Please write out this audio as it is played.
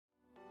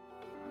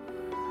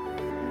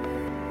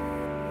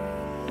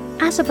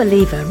As a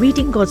believer,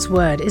 reading God's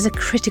Word is a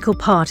critical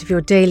part of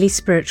your daily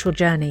spiritual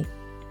journey.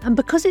 And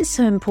because it's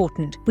so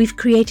important, we've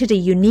created a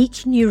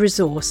unique new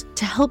resource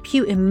to help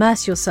you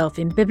immerse yourself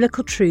in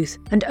biblical truth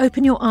and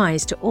open your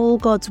eyes to all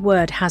God's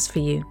Word has for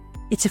you.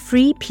 It's a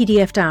free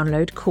PDF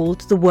download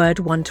called The Word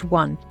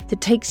 1-to-1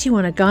 that takes you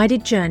on a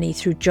guided journey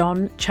through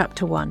John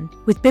chapter 1.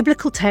 With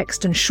biblical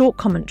text and short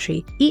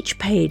commentary, each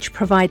page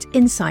provides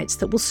insights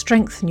that will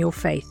strengthen your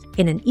faith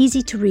in an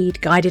easy-to-read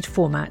guided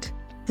format.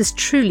 There's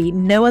truly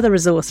no other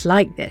resource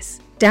like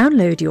this.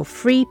 Download your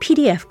free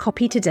PDF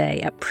copy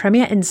today at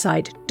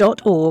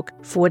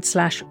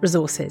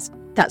premierinsight.org/resources.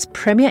 That's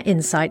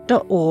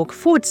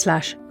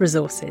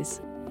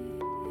premierinsight.org/resources.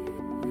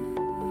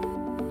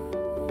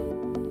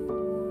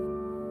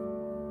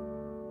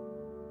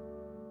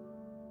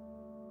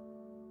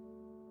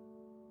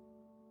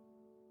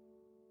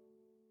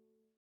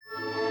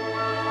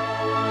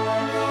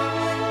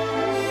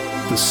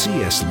 The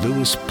C.S.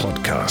 Lewis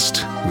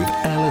Podcast with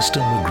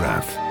Alistair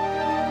McGrath.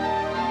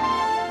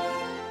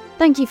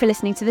 Thank you for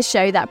listening to the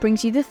show that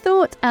brings you the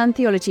thought and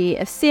theology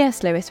of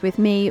C.S. Lewis with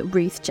me,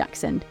 Ruth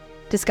Jackson.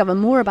 Discover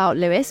more about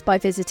Lewis by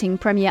visiting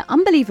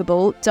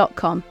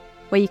premierunbelievable.com,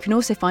 where you can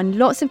also find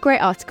lots of great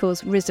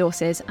articles,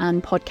 resources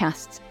and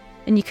podcasts.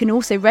 And you can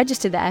also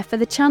register there for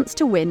the chance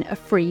to win a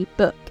free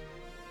book.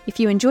 If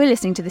you enjoy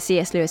listening to the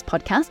C.S. Lewis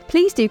Podcast,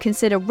 please do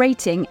consider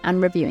rating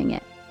and reviewing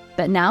it.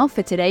 But now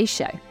for today's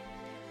show.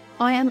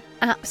 I am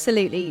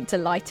absolutely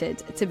delighted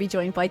to be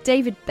joined by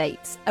David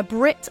Bates, a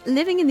Brit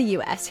living in the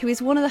US who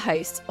is one of the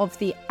hosts of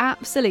the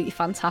absolutely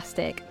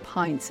fantastic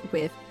Pints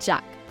with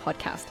Jack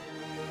podcast.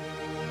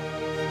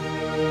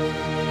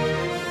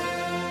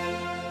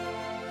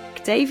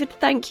 David,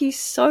 thank you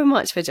so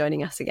much for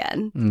joining us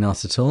again.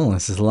 Not at all.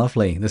 This is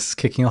lovely. This is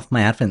kicking off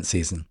my Advent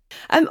season.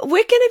 We're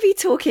going to be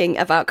talking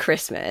about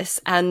Christmas,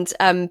 and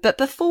but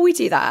before we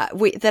do that,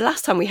 the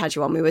last time we had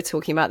you on, we were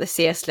talking about the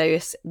C.S.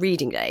 Lewis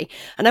Reading Day,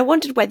 and I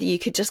wondered whether you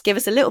could just give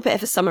us a little bit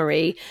of a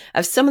summary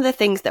of some of the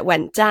things that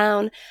went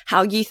down,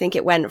 how you think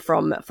it went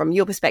from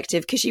your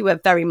perspective, because you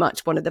were very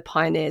much one of the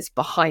pioneers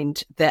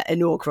behind the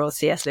inaugural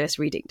C.S. Lewis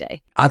Reading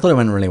Day. I thought it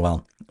went really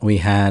well. We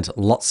had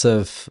lots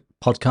of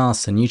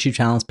podcasts and YouTube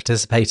channels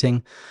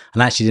participating,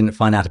 and I actually didn't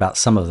find out about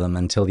some of them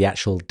until the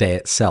actual day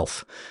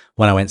itself,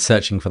 when I went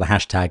searching for the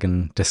hashtag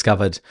and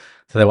discovered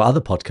that there were other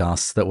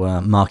podcasts that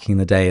were marking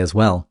the day as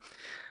well.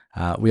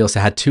 We also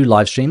had 2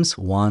 live streams,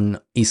 one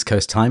East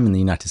Coast time in the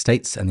United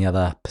States and the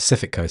other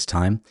Pacific Coast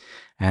time.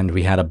 And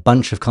we had a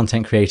bunch of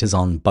content creators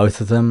on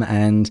both of them.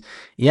 And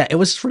yeah, it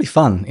was really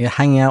fun. You're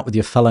hanging out with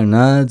your fellow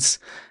nerds.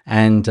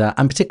 And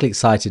I'm particularly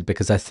excited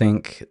because I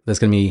think there's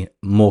going to be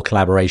more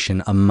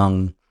collaboration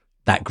among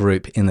that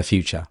group in the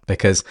future,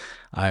 because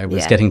I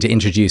was getting to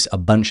introduce a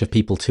bunch of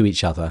people to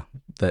each other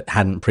that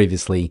hadn't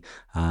previously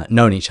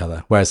known each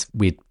other, whereas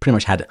we'd pretty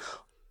much had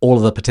all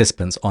of the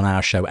participants on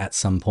our show at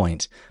some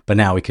point, but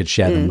now we could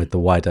share them with the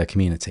wider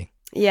community.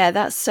 Yeah,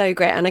 that's so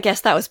great. And I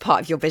guess that was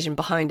part of your vision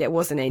behind it,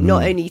 wasn't it?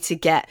 Not only to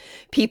get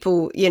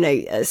people,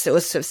 a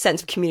sort of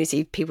sense of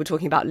community, people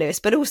talking about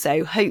Lewis, but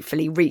also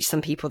hopefully reach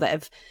some people that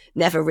have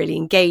never really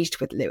engaged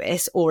with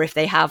Lewis, or if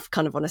they have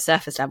kind of on a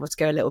surface level, to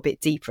go a little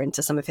bit deeper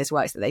into some of his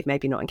works that they've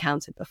maybe not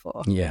encountered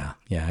before. Yeah,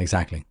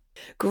 exactly.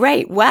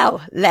 Great.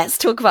 Well, let's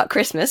talk about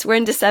Christmas. We're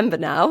in December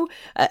now.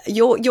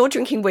 You're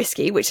drinking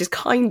whiskey, which is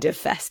kind of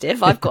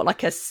festive. I've got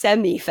like a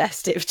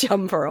semi-festive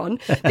jumper on.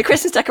 The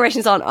Christmas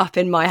decorations aren't up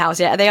in my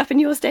house yet. Are they up in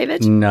yours,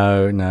 David?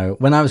 No.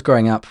 When I was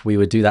growing up, we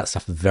would do that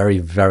stuff very,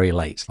 very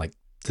late, like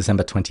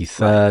December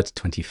 23rd,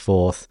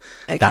 24th.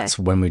 Okay. That's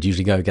when we'd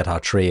usually go get our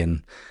tree.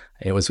 And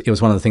it was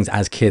one of the things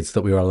as kids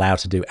that we were allowed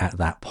to do at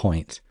that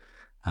point.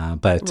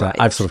 But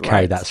I've sort of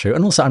carried that through.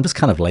 And also, I'm just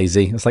kind of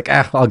lazy. It's like,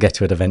 I'll get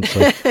to it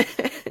eventually.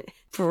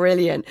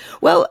 Brilliant.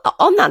 Well,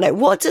 on that note,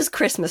 what does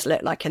Christmas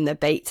look like in the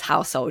Bates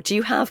household? Do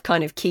you have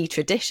kind of key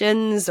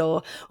traditions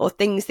or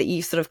things that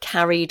you sort of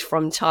carried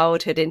from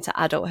childhood into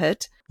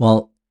adulthood?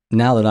 Well,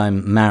 now that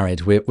I'm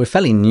married, we're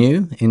fairly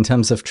new in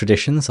terms of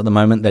traditions. At the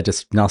moment, they're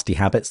just nasty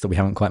habits that we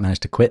haven't quite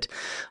managed to quit.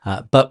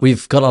 But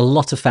we've got a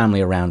lot of family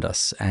around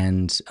us.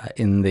 And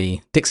in the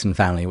Dixon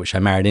family, which I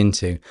married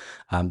into,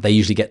 they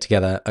usually get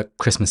together at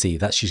Christmas Eve.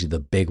 That's usually the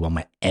big one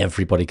where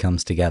everybody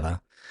comes together.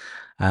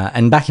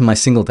 And back in my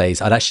single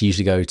days, I'd actually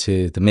usually go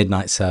to the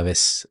midnight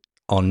service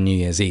on New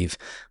Year's Eve.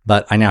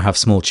 But I now have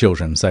small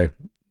children, so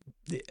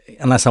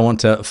unless I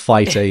want to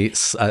fight a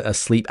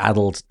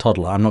sleep-addled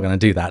toddler, I'm not going to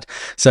do that.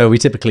 So we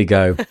typically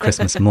go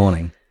Christmas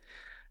morning.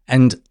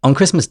 And on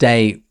Christmas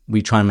Day,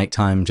 we try and make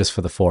time just for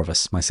the 4 of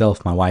us,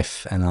 myself, my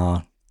wife, and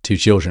our 2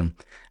 children.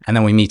 And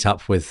then we meet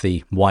up with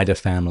the wider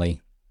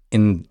family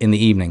in the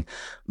evening.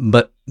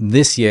 But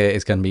this year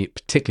is going to be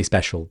particularly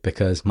special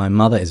because my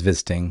mother is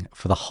visiting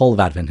for the whole of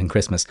Advent and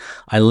Christmas.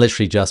 I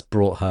literally just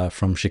brought her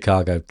from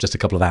Chicago just a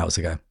couple of hours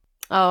ago.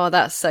 Oh,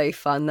 that's so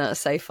fun. That's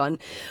so fun.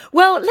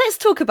 Well, let's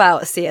talk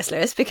about C.S.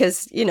 Lewis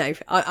because,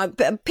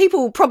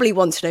 people probably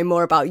want to know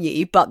more about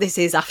you, but this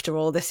is, after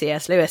all, the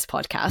C.S. Lewis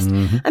podcast.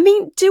 Mm-hmm. I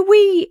mean, do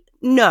we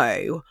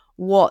know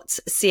what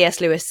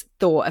C.S. Lewis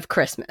thought of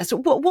Christmas.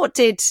 What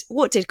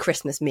did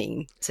Christmas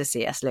mean to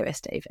C.S.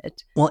 Lewis,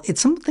 David? Well,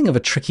 it's something of a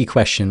tricky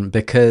question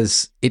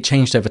because it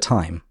changed over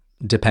time,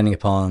 depending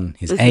upon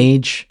his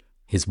age,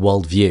 his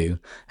worldview,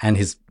 and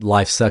his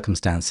life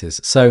circumstances.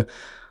 So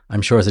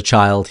I'm sure as a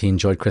child he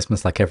enjoyed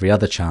Christmas like every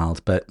other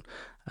child, but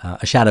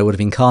a shadow would have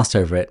been cast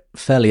over it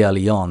fairly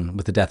early on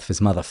with the death of his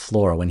mother,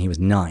 Flora, when he was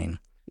 9.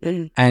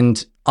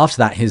 And after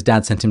that, his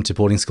dad sent him to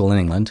boarding school in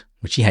England,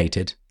 which he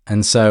hated.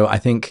 And so I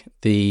think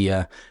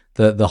the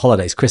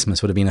holidays,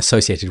 Christmas, would have been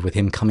associated with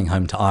him coming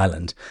home to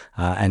Ireland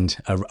and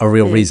a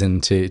real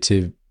reason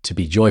to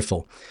be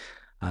joyful.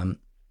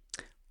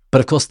 But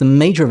of course, the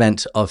major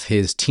event of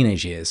his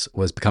teenage years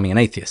was becoming an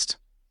atheist,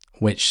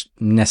 which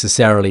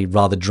necessarily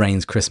rather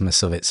drains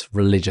Christmas of its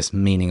religious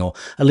meaning, or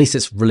at least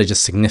its religious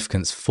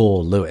significance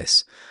for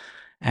Lewis.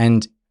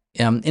 And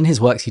in his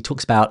works, he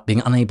talks about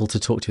being unable to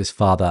talk to his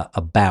father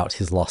about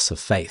his loss of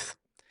faith.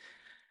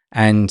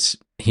 And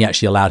he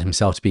actually allowed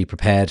himself to be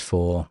prepared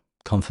for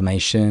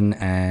confirmation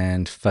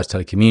and First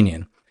Holy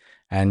Communion.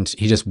 And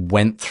he just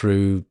went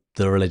through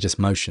the religious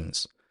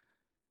motions.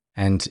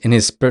 And in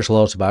his spiritual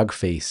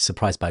autobiography,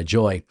 Surprised by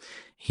Joy,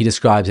 he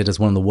describes it as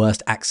one of the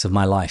worst acts of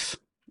my life,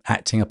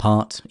 acting a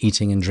part,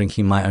 eating and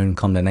drinking my own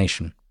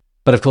condemnation.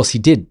 But of course, he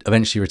did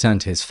eventually return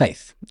to his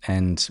faith.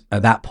 And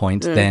at that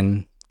point,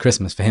 then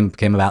Christmas for him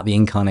became about the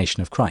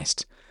incarnation of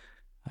Christ.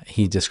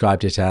 He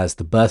described it as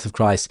the birth of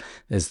Christ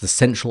as the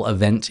central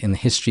event in the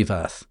history of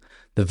Earth,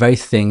 the very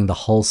thing the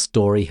whole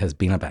story has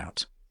been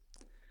about.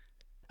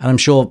 And I'm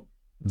sure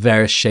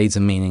various shades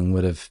of meaning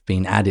would have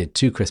been added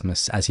to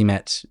Christmas as he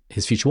met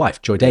his future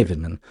wife, Joy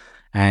Davidman,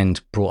 and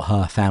brought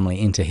her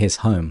family into his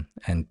home,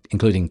 and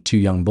including 2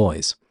 young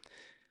boys.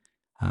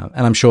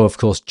 And I'm sure, of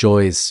course,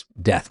 Joy's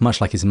death,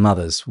 much like his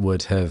mother's,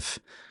 would have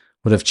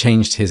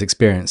changed his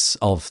experience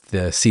of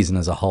the season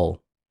as a whole.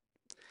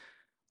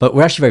 But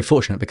we're actually very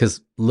fortunate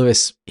because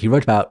Lewis, he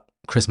wrote about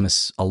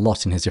Christmas a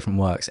lot in his different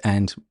works,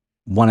 and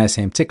one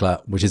essay in particular,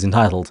 which is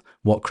entitled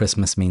What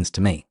Christmas Means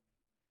to Me.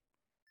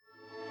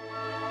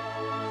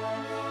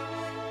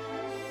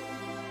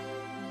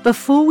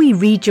 Before we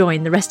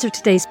rejoin the rest of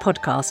today's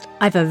podcast,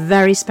 I have a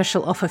very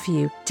special offer for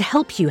you to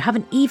help you have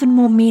an even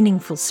more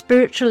meaningful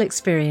spiritual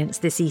experience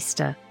this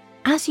Easter.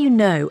 As you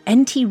know,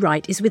 N.T.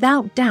 Wright is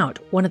without doubt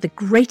one of the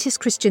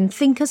greatest Christian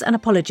thinkers and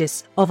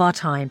apologists of our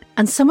time,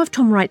 and some of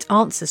Tom Wright's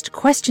answers to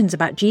questions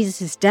about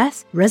Jesus'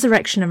 death,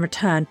 resurrection and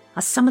return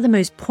are some of the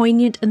most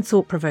poignant and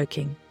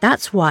thought-provoking.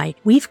 That's why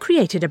we've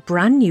created a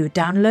brand new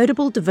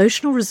downloadable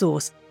devotional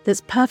resource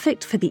that's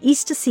perfect for the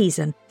Easter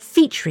season,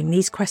 featuring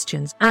these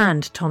questions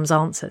and Tom's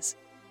answers.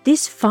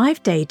 This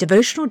 5-day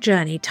devotional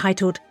journey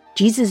titled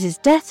Jesus'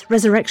 Death,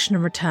 Resurrection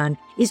and Return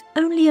is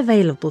only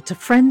available to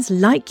friends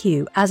like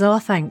you as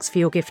our thanks for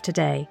your gift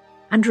today.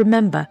 And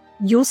remember,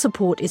 your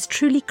support is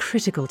truly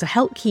critical to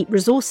help keep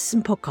resources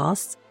and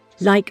podcasts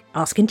like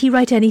Ask N.T.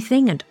 Wright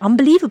Anything and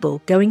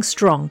Unbelievable going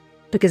strong,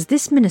 because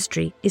this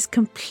ministry is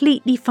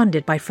completely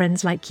funded by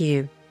friends like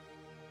you.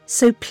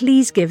 So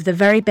please give the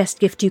very best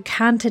gift you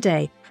can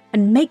today,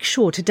 and make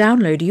sure to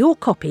download your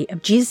copy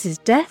of Jesus'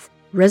 Death,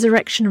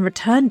 Resurrection and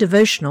Return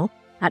devotional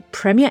at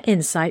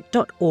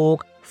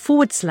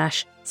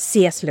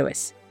premierinsight.org/C.S.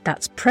 Lewis.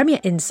 That's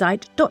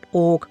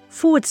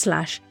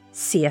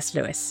premierinsight.org/C.S.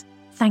 Lewis.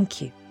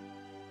 Thank you.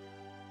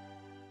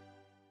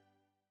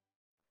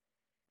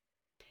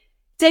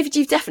 David,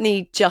 you've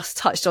definitely just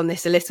touched on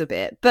this a little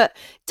bit, but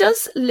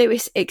does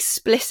Lewis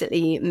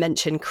explicitly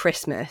mention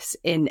Christmas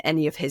in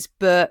any of his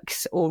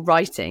books or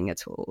writing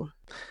at all?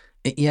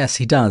 Yes,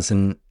 he does.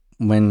 And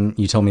when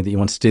you told me that you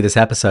wanted to do this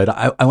episode,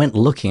 I went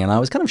looking and I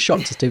was kind of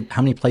shocked as to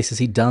how many places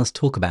he does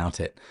talk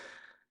about it.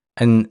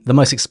 And the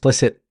most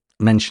explicit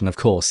mention, of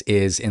course,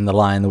 is in The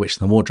Lion, the Witch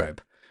and the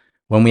Wardrobe.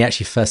 When we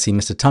actually first see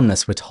Mr.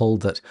 Tumnus, we're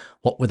told that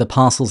what with the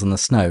parcels and the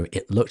snow,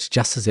 it looked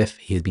just as if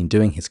he had been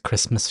doing his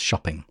Christmas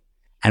shopping.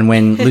 And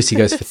when Lucy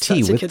goes for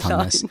tea with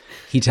Tumnus,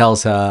 he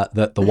tells her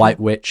that the White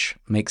Witch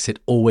makes it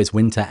always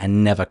winter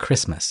and never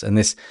Christmas. And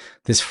this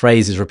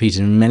phrase is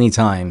repeated many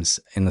times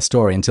in the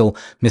story until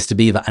Mr.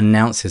 Beaver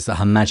announces that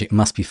her magic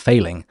must be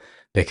failing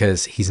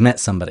because he's met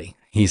somebody.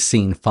 He's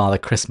seen Father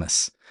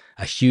Christmas,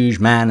 a huge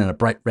man in a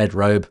bright red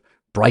robe,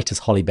 bright as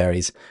holly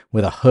berries,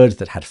 with a hood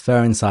that had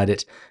fur inside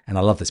it, and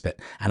I love this bit,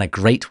 and a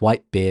great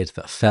white beard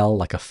that fell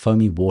like a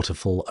foamy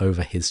waterfall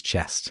over his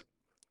chest.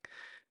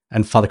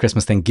 And Father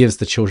Christmas then gives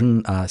the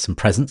children some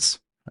presents,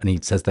 and he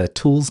says they're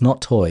tools,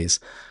 not toys.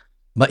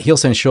 But he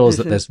also ensures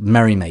that there's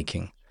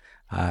merrymaking,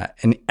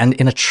 and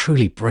in a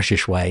truly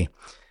British way.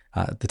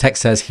 The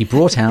text says, he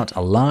brought out a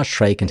large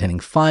tray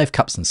containing 5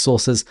 cups and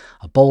saucers,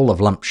 a bowl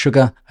of lump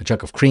sugar, a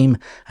jug of cream,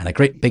 and a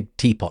great big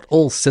teapot,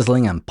 all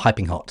sizzling and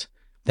piping hot.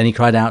 Then he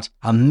cried out,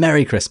 "A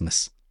Merry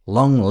Christmas!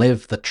 Long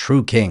live the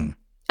true king!"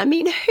 I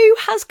mean, who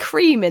has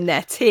cream in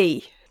their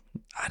tea?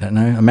 I don't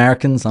know.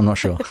 Americans? I'm not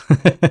sure.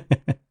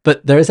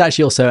 But there is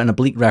actually also an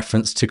oblique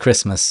reference to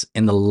Christmas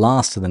in the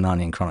last of the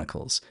Narnian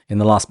Chronicles, in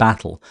the last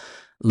battle.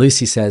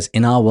 Lucy says,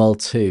 "In our world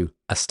too,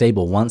 a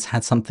stable once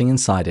had something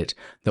inside it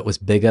that was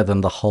bigger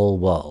than the whole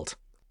world."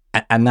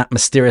 And that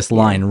mysterious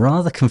line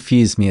rather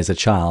confused me as a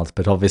child,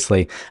 but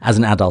obviously as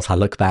an adult, I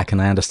look back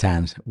and I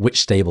understand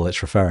which stable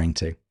it's referring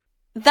to.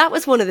 That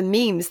was one of the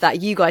memes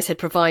that you guys had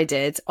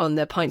provided on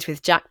the Pints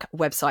with Jack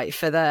website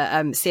for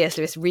the C.S.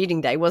 Lewis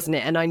Reading Day, wasn't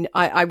it? And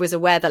I was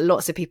aware that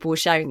lots of people were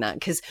sharing that,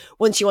 because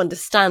once you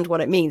understand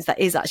what it means, that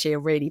is actually a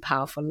really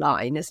powerful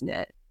line, isn't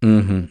it?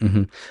 Mm-hmm,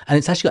 mm-hmm. And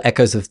it's actually got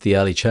echoes of the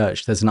early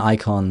church. There's an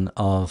icon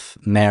of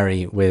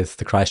Mary with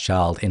the Christ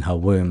child in her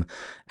womb,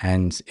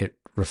 and it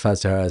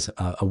refers to her as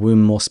a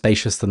womb more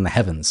spacious than the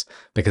heavens,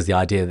 because the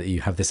idea that you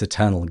have this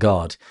eternal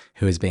God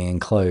who is being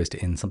enclosed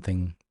in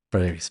something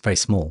very, very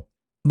small.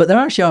 But there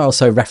actually are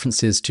also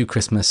references to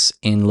Christmas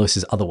in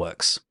Lewis's other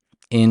works.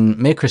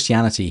 In Mere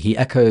Christianity, he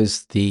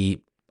echoes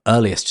the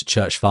earliest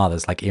church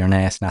fathers like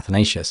Irenaeus and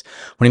Athanasius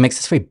when he makes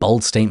this very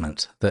bold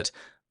statement that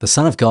the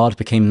Son of God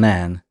became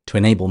man to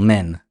enable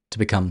men to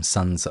become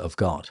sons of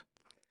God.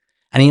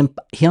 And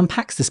he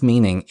unpacks this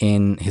meaning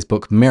in his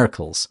book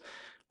Miracles,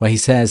 where he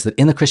says that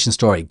in the Christian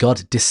story,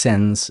 God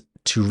descends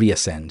to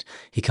reascend.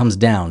 He comes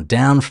down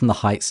from the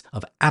heights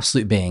of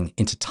absolute being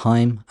into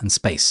time and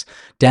space,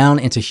 down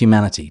into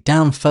humanity,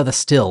 down further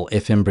still,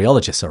 if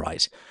embryologists are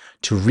right,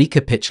 to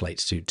recapitulate,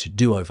 to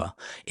do over,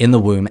 in the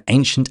womb,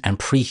 ancient and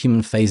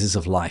pre-human phases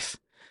of life,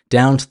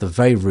 down to the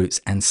very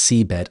roots and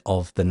seabed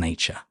of the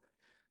nature.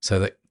 So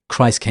that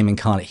Christ came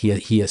incarnate,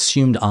 he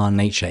assumed our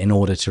nature in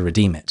order to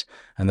redeem it.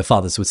 And the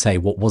fathers would say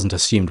what wasn't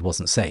assumed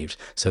wasn't saved.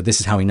 So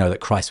this is how we know that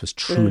Christ was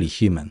truly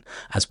human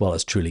as well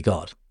as truly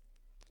God.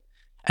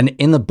 And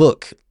in the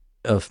book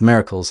of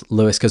Miracles,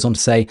 Lewis goes on to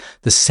say,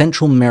 the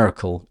central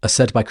miracle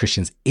asserted by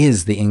Christians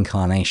is the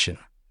incarnation.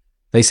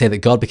 They say that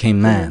God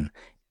became man.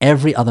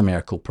 Every other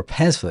miracle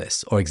prepares for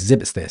this, or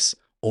exhibits this,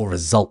 or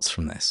results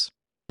from this.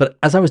 But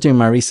as I was doing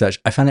my research,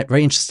 I found it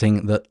very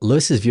interesting that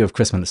Lewis's view of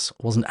Christmas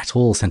wasn't at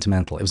all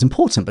sentimental. It was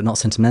important, but not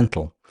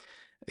sentimental.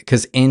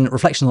 Because in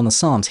Reflections on the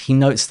Psalms, he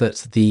notes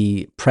that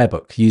the prayer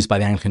book used by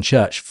the Anglican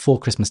Church for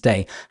Christmas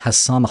Day has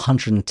Psalm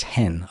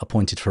 110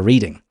 appointed for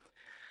reading.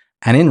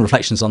 And in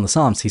Reflections on the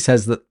Psalms, he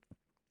says that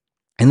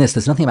in this,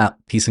 there's nothing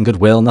about peace and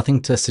goodwill,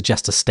 nothing to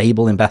suggest a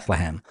stable in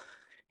Bethlehem.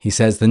 He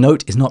says the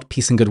note is not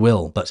peace and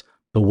goodwill, but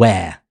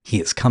beware,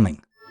 he is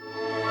coming.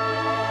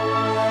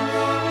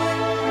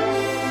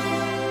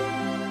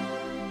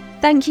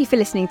 Thank you for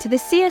listening to the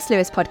C.S.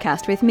 Lewis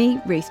podcast with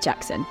me, Ruth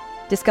Jackson.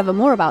 Discover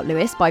more about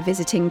Lewis by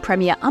visiting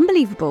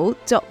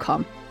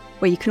premierunbelievable.com,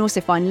 where you can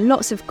also find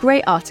lots of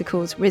great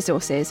articles,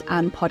 resources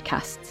and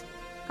podcasts.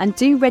 And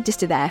do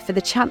register there for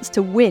the chance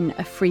to win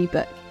a free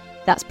book.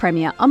 That's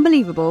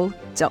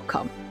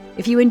premierunbelievable.com.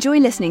 If you enjoy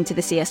listening to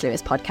the C.S.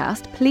 Lewis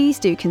podcast, please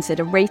do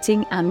consider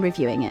rating and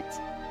reviewing it.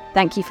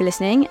 Thank you for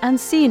listening and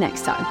see you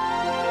next time.